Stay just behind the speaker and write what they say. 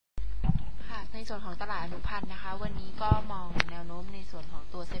ส่วนของตลาดอนุพันธ์นะคะวันนี้ก็มองแนวโน้มในส่วนของ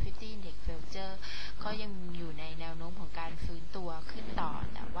ตัว Safety Index Future ก็ยังอยู่ในแนวโน้มของการฟื้นตัวขึ้นต่อ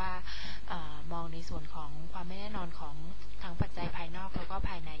แต่ว่ามองในส่วนของความไม่แน่นอนของทั้งปัจจัยภายนอกแล้วก็ภ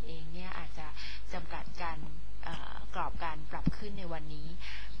ายในเองเนี่ยอาจจะจำกัดการกรอบการปรับขึ้นในวันนี้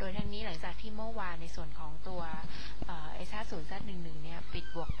โดยทั้งนี้หลังจากที่เมื่อวานในส่วนของตัวS50Z11 เนี่ยปิด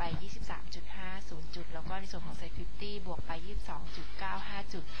บวกไป 23.50 จุดแล้วก็ในส่วนของ Safety บวกไป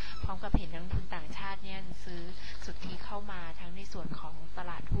 22.95 จุดพร้อมกับเห็นนักลงทุนต่างชาติเนี่ยซื้อสุทธิเข้ามาทั้งในส่วนของต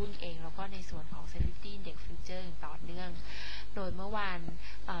ลาดหุ้นเองแล้วก็ในส่วนของ Safety Index Future อย่างต่อเนื่องโดยเมื่อวาน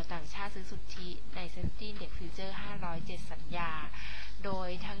ต่างชาติซื้อสุทธิใน Safety Index Future 507 สัญญาโดย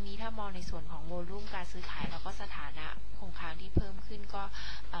ทั้งนี้ถ้ามองในส่วนของโวลุ่มการซื้อขายแล้วก็สถานะคงค้างที่เพิ่มขึ้นก็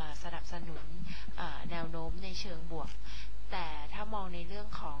สนับสนุนแนวโน้มในเชิงบวกแต่ถ้ามองในเรื่อง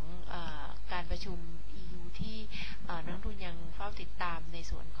ของการประชุม EU ที่นักลงทุนยังเฝ้าติดตามใน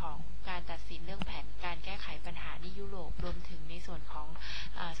ส่วนของการตัดสินเรื่องแผนการแก้ไขปัญหาในยุโรปรวมถึงในส่วนของ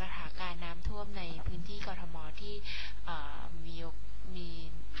สถานการณ์น้ำท่วมในพื้นที่กทมที่มี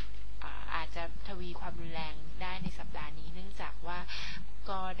อาจจะทวีความรุนแรงได้ในสัปดาห์นี้เนื่องจากว่า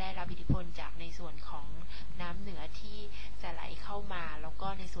ก็ได้รับอิทธิพลจากในส่วนของน้ำเหนือที่จะไหลเข้ามาแล้วก็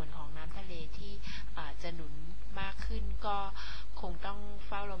ในส่วนของน้ำทะเลที่จะหนุนมากขึ้นก็คงต้องเ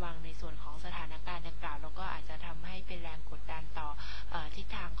ฝ้าระวังในส่วนของสถานการณ์ดังกล่าวแล้วก็อาจจะทำให้เป็นแรงกดดันต่อทิศ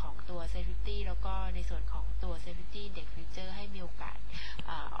ทางของตัว Safety แล้วก็ในส่วนของตัว Safety Index Future ให้มีโอกาส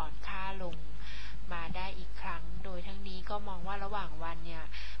อ่อนค่าลงมาได้อีกครั้งโดยทั้งนี้ก็มองว่าระหว่างวันเนี่ย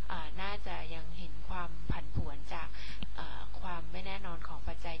น่าจะยังเห็นความผันผวนจากความไม่แน่นอนของ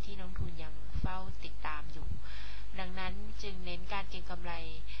ปัจจัยที่นักลงทุนยังเฝ้าติดตามอยู่ดังนั้นจึงเน้นการเก็งกำไร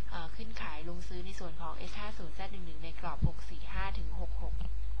ขึ้นขายลงซื้อในส่วนของ S50Z11 ในกรอบ 645 ถึง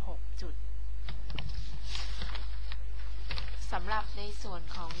 666 จุดสำหรับในส่วน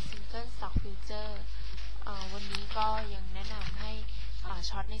ของ Single Stock Future วันนี้ก็ยังแนะนำให้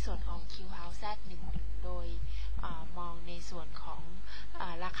ช็อตในส่วนของ QHZ11 โดยมองในส่วนของ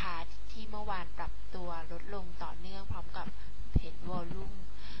ราคาที่เมื่อวานปรับตัวลดลงต่อเนื่องพร้อมกับเห็นวอลลุ่ม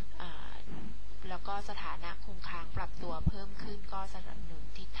แล้วก็สถานะคงค้างปรับตัวเพิ่มขึ้นก็สนับสนุน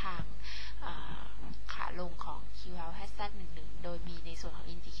ทิศทางขาลงของ QHZ11 โดยมีในส่วนของ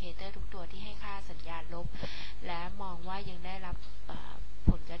อินดิเคเตอร์ทุกตัวที่ให้ค่าสัญญาณลบและมองว่ายังได้รับ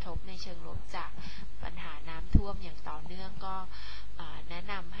ผลกระทบในเชิงลบจากปัญหาน้ำท่วมอย่างต่อเนื่องก็แนะ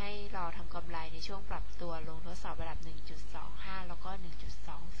นำให้รอทำกำไรในช่วงปรับตัวลงทดสอบระดับ 1.25 แล้วก็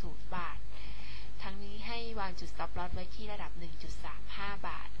 1.20 บาททั้งนี้ให้วางจุด stop loss ไว้ที่ระดับ 1.35 บ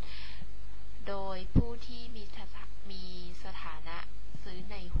าทโดยผู้ที่มีสถานะซื้อ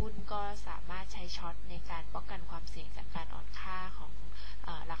ในหุ้นก็สามารถใช้ช็อตในการป้องกันความเสี่ยงจากการอ่อนค่าของ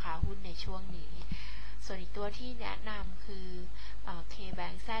ราคาหุ้นในช่วงนี้ส่วนอีกตัวที่แนะนำคือ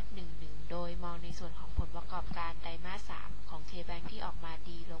K-Bank Z11 โดยมองในส่วนของผลประกอบการไตรมาส 3 ของ K-Bank ที่ออกมา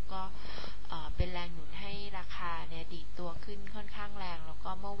ดีแล้วก็เป็นแรงหนุนให้ราคาเนี่ยดีดตัวขึ้นค่อนข้างแรงแล้วก็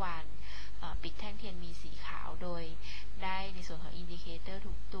เมื่อวานปิดแท่งเทียนมีสีขาวโดยได้ในส่วนของอินดิเคเตอร์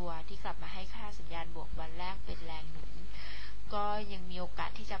ทุกตัวที่กลับมาให้ค่าสัญญาณบวกวันแรกเป็นแรงหนุนก็ยังมีโอกาส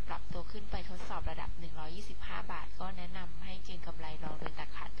ที่จะปรับตัวขึ้นไปทดสอบระดับ125 บาทก็แนะนำให้เก็งกำไรรอโดยตัด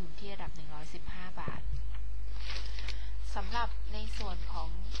ขาดทุนที่ระดับ115 บาทสำหรับในส่วนของ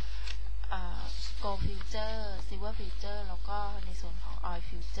Gold Future Silver Future แล้วก็ในส่วนของ Oil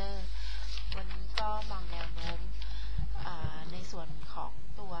Future วันนี้ก็มองแนวโน้มในส่วนของ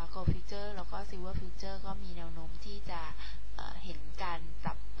ตัว Gold Future แล้วก็ Silver Future ก็มีแนวโน้มที่จะเห็นการป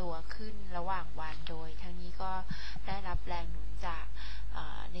รับตัวขึ้นระหว่างวันโดยทั้งนี้ก็ได้รับแรงหนุนจาก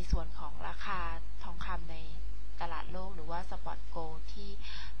ในส่วนของราคาทองคำในตลาดโลกหรือว่า Spot Gold ที่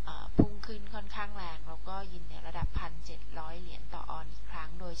พุ่งขึ้นค่อนข้างแรงแล้วก็ยืนในระดับ 1,700 เหรียญต่อออนซ์อีกครั้ง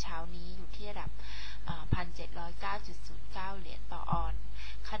โดยเช้านี้อยู่ที่ระดับ 1,709.09 เหรียญต่อออนซ์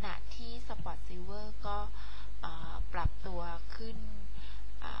ขณะที่ Spot Silver ก็ปรับตัวขึ้น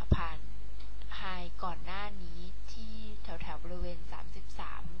ผ่านไฮก่อนหน้านี้ที่แถวบริเวณ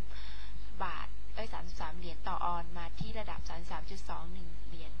33 บาท33 เหรียญต่อออนซ์มาที่ระดับ 33.21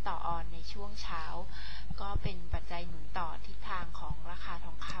 เหรียญต่อออนซ์ในช่วงเช้าก็เป็นปัจจัยหนุนต่อทิศทางของราคาท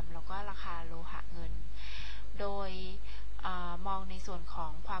องคำแล้วก็ราคาโลหะเงินโดยมองในส่วนขอ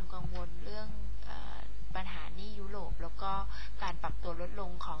งความกังวลเรื่องปัญหาหนี้ยุโรปแล้วก็การปรับตัวลดล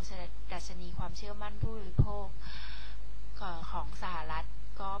งของดัชนีความเชื่อมั่นผู้บริโภคของสหรัฐ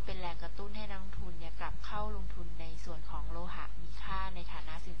ก็เป็นแรงกระตุ้นให้นักลงทุนเนี่ยกลับเข้าลงทุนในส่วนของโลหะมีค่าในฐาน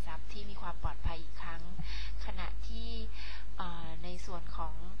ะสินทรัพย์ที่มีความปลอดภัยอีกครั้งขณะที่ในส่วนขอ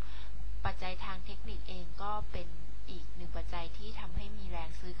งปัจจัยทางเทคนิคเองก็เป็นอีกหนึ่งปัจจัยที่ทำให้มีแรง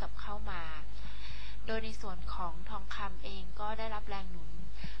ซื้อกลับเข้ามาโดยในส่วนของทองคำเองก็ได้รับแรงหนุน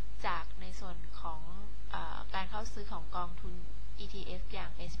จากในส่วน าซื้อของกองทุน ETF อย่า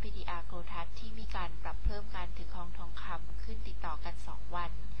ง SPDR Growth ที่มีการปรับเพิ่มการถือครองทองคำขึ้นติดต่อกัน2 วั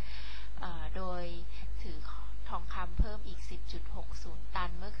นโดยถือทองคำเพิ่มอีก 10.60 ตั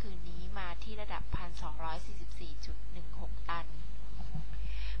นเมื่อคืนนี้มาที่ระดับ 1,244.16 ตัน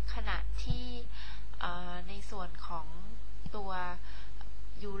ขณะที่ในส่วนของตัว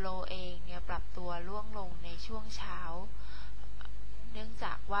ยูโรเองเนี่ยปรับตัวร่วงลงในช่วงเช้าเนื่องจ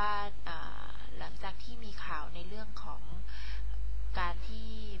ากว่าหลังจากที่มีข่าวในเรื่องของการที่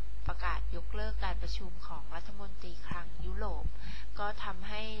ประกาศยกเลิกการประชุมของรัฐมนตรีคลังยุโรปก็ทำใ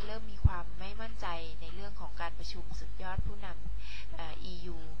ห้เริ่มมีความไม่มั่นใจในเรื่องของการประชุมสุดยอดผู้นำ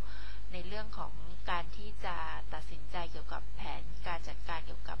EU ในเรื่องของการที่จะตัดสินใจเกี่ยวกับแผนการจัดการเ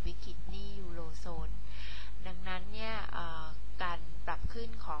กี่ยวกับวิกฤตหนี้ยูโรโซนดังนั้นเนี่ยการปรับขึ้น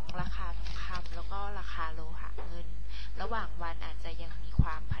ของราคาทองคำแล้วก็ราคาโลหะเงินระหว่างวันอาจจะยังมีคว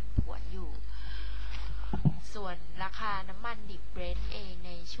ามผันผวนอยู่ส่วนราคาน้ำมันดิบเบรนท์เองใ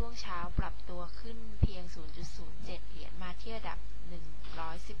นช่วงเช้าปรับตัวขึ้นเพียง 0.07 เหรียญมาที่ระดับ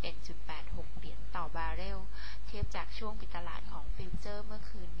 111.86 เหรียญต่อบาร์เรลเทียบจากช่วงปิดตลาดของฟิวเจอร์เมื่อ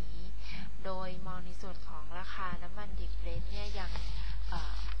คืนนี้โดยมองในส่วนของราคาน้ำมันดิบเบรนท์เนี่ยยัง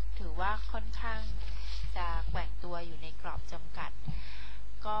ถือว่าค่อนข้างจะแกว่งตัวอยู่ในกรอบจำกัด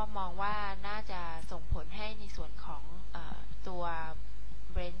ก็มองว่าน่าจะส่งผลให้ในส่วนของตัว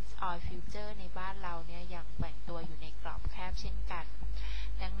Brent Oil Future ในบ้านเราเนี่ยยังแกว่งตัวอยู่ในกรอบแคบเช่นกัน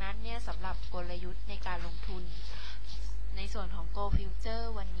ดังนั้นเนี่ยสำหรับกลยุทธ์ในการลงทุนในส่วนของ Gold Future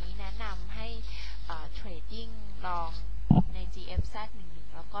วันนี้แนะนำให้trading ลองใน GFZ11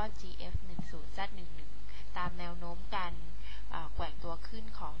 แล้วก็ GF10Z11 ตามแนวโน้มการแกว่งตัวขึ้น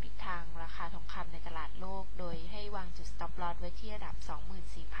ของทิศทางราคาทองคำในตลาดโลกโดยให้วางจุด stop loss ไว้ที่ระดับ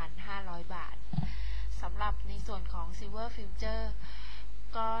 24,500 บาทสำหรับในส่วนของ Silver Future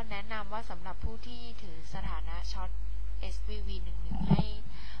ก็แนะนำว่าสำหรับผู้ที่ถือสถานะช็อต SVV11 ให้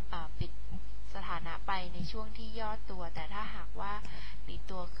ปิดสถานะไปในช่วงที่ย่อตัวแต่ถ้าหากว่าปิด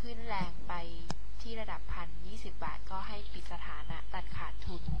ตัวขึ้นแรงไปที่ระดับ 1,020 บาทก็ให้ปิดสถานะตัดขาด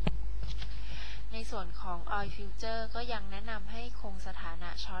ทุนในส่วนของ Oil Future ก็ยังแนะนำให้คงสถานะ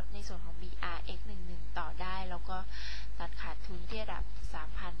ช็อตในส่วนของ BRX11 ต่อได้แล้วก็ตัดขาดทุนที่ระดับ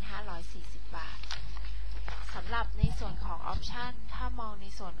 3,540 บาทสำหรับในส่วนของ Option ถ้ามองใน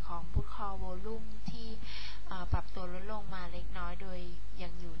ส่วนของ Put Call Volume ที่ปรับตัวลดลงมาเล็กน้อยโดยยั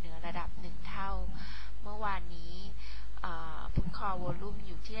งอยู่เหนือระดับ1เท่าเมื่อวานนี้Put Call Volume อ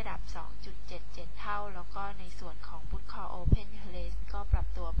ยู่ที่ระดับ 2.77 เท่าแล้วก็ในส่วนของ Put Call Open Interest ก็ปรับ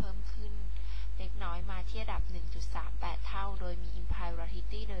ตัวเพิ่มขึ้นเล็กน้อยมาที่ระดับ 1.38 เท่าโดยมี Implied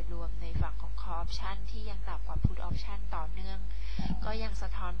Volatility โดยรวมในฝั่งของ Call Option ที่ยังต่ำกว่า Put Option ต่อเนื่องก็ยังสะ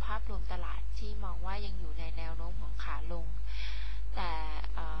ท้อนภาพรวมตลาดที่มองว่ายังอยู่ในแนวโน้มของขาลงแต่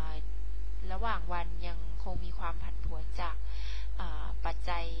ระหว่างวันยังคงมีความผันผวนจากปัจ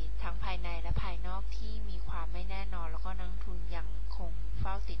จัยทั้งภายในและภายนอกที่มีความไม่แน่นอนแล้วก็นักลงทุนยังคงเ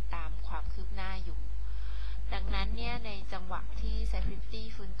ฝ้าติดตามความคืบหน้าอยู่ดังนั้นเนี่ยในจังหวะที่ Safety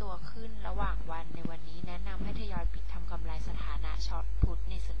ฟื้นตัวขึ้นระหว่างวันใน